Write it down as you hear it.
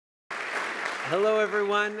Hello,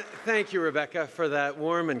 everyone. Thank you, Rebecca, for that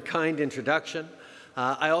warm and kind introduction.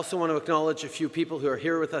 I also want to acknowledge a few people who are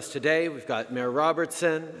here with us today. We've got Mayor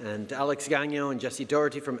Robertson and Alex Gagnon and Jesse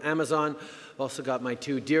Doherty from Amazon. I've also got my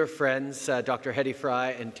two dear friends, Dr. Hetty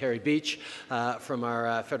Fry and Terry Beach from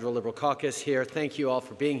our Federal Liberal Caucus here. Thank you all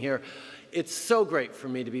for being here. It's so great for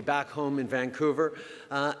me to be back home in Vancouver,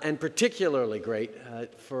 and particularly great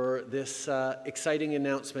for this exciting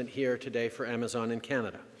announcement here today for Amazon in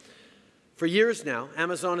Canada. For years now,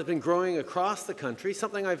 Amazon has been growing across the country,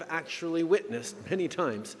 something I've actually witnessed many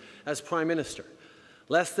times as Prime Minister.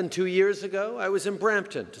 Less than 2 years ago, I was in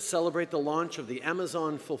Brampton to celebrate the launch of the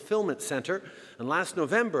Amazon Fulfillment Centre, and last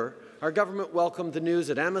November, our government welcomed the news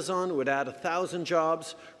that Amazon would add 1,000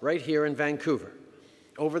 jobs right here in Vancouver.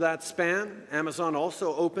 Over that span, Amazon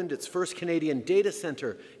also opened its first Canadian data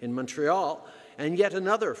centre in Montreal and yet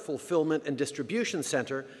another fulfillment and distribution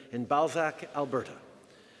centre in Balzac, Alberta.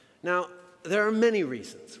 Now, there are many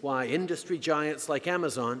reasons why industry giants like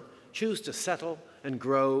Amazon choose to settle and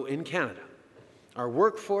grow in Canada. Our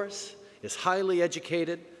workforce is highly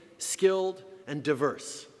educated, skilled, and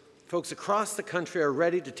diverse. Folks across the country are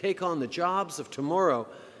ready to take on the jobs of tomorrow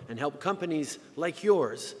and help companies like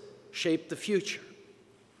yours shape the future.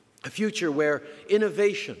 A future where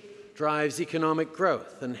innovation drives economic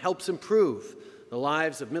growth and helps improve the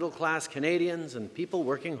lives of middle-class Canadians and people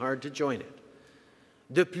working hard to join it.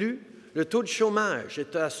 De plus, le taux de chômage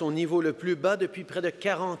est à son niveau le plus bas depuis près de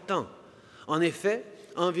 40 ans. En effet,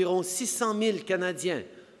 environ 600 000 Canadiens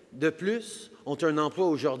de plus ont un emploi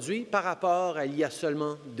aujourd'hui par rapport à il y a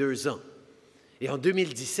seulement 2 ans. Et en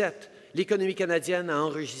 2017, l'économie canadienne a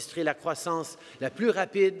enregistré la croissance la plus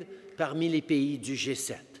rapide parmi les pays du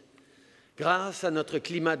G7. Grâce à notre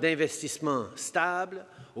climat d'investissement stable,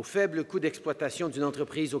 au faible coût d'exploitation d'une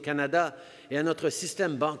entreprise au Canada et à notre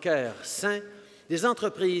système bancaire sain, des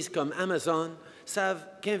entreprises comme Amazon savent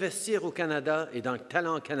qu'investir au Canada et dans le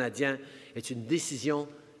talent canadien est une décision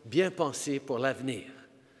bien pensée pour l'avenir.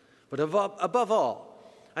 But above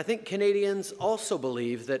all, I think Canadians also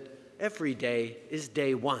believe that every day is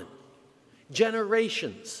day one.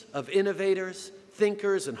 Generations of innovators,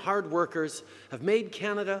 thinkers, and hard workers have made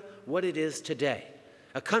Canada what it is today,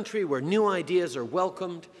 a country where new ideas are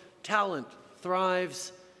welcomed, talent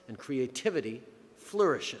thrives, and creativity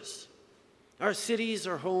flourishes. Our cities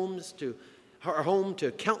are home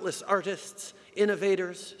to countless artists,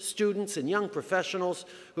 innovators, students, and young professionals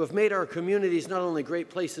who have made our communities not only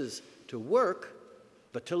great places to work,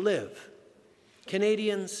 but to live.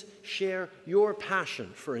 Canadians share your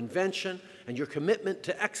passion for invention and your commitment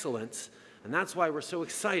to excellence, and that's why we're so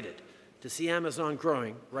excited to see Amazon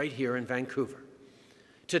growing right here in Vancouver.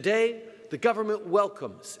 Today, the government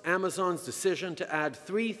welcomes Amazon's decision to add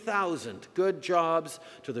 3,000 good jobs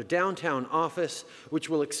to their downtown office, which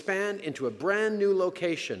will expand into a brand new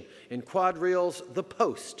location in Quadreal's The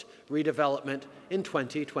Post redevelopment in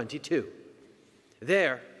 2022.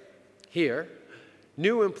 Here,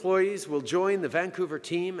 new employees will join the Vancouver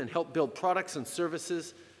team and help build products and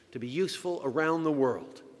services to be useful around the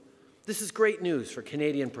world. This is great news for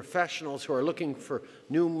Canadian professionals who are looking for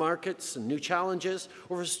new markets and new challenges,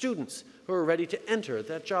 or for students who are ready to enter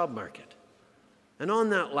that job market. And on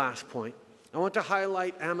that last point, I want to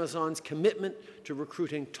highlight Amazon's commitment to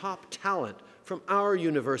recruiting top talent from our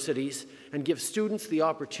universities and give students the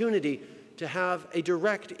opportunity to have a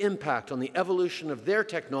direct impact on the evolution of their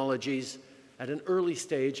technologies at an early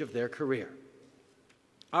stage of their career.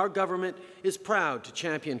 Our government is proud to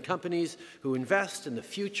champion companies who invest in the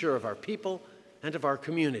future of our people and of our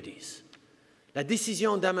communities. La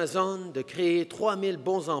décision d'Amazon de créer 3 000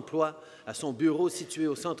 bons emplois à son bureau situé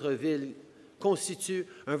au centre-ville constitue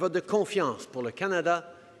un vote de confiance pour le Canada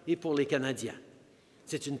et pour les Canadiens.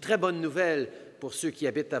 C'est une très bonne nouvelle pour ceux qui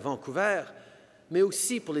habitent à Vancouver, mais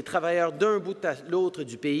aussi pour les travailleurs d'un bout à l'autre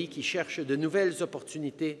du pays qui cherchent de nouvelles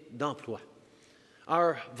opportunités d'emploi.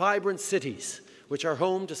 Our vibrant cities, which are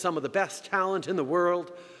home to some of the best talent in the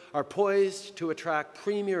world, are poised to attract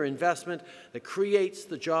premier investment that creates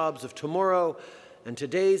the jobs of tomorrow, and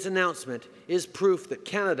today's announcement is proof that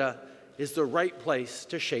Canada is the right place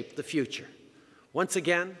to shape the future. Once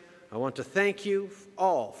again, I want to thank you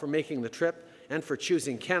all for making the trip and for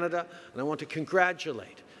choosing Canada, and I want to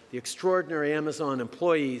congratulate the extraordinary Amazon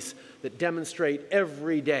employees that demonstrate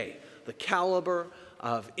every day the caliber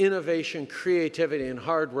of innovation, creativity, and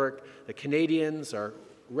hard work that Canadians are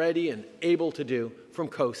ready and able to do from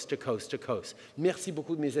coast to coast to coast. Merci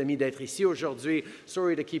beaucoup, mes amis, d'être ici aujourd'hui.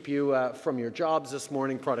 Sorry to keep you from your jobs this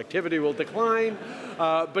morning. Productivity will decline,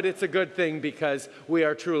 but it's a good thing because we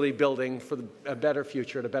are truly building for a better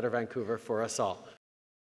future and a better Vancouver for us all.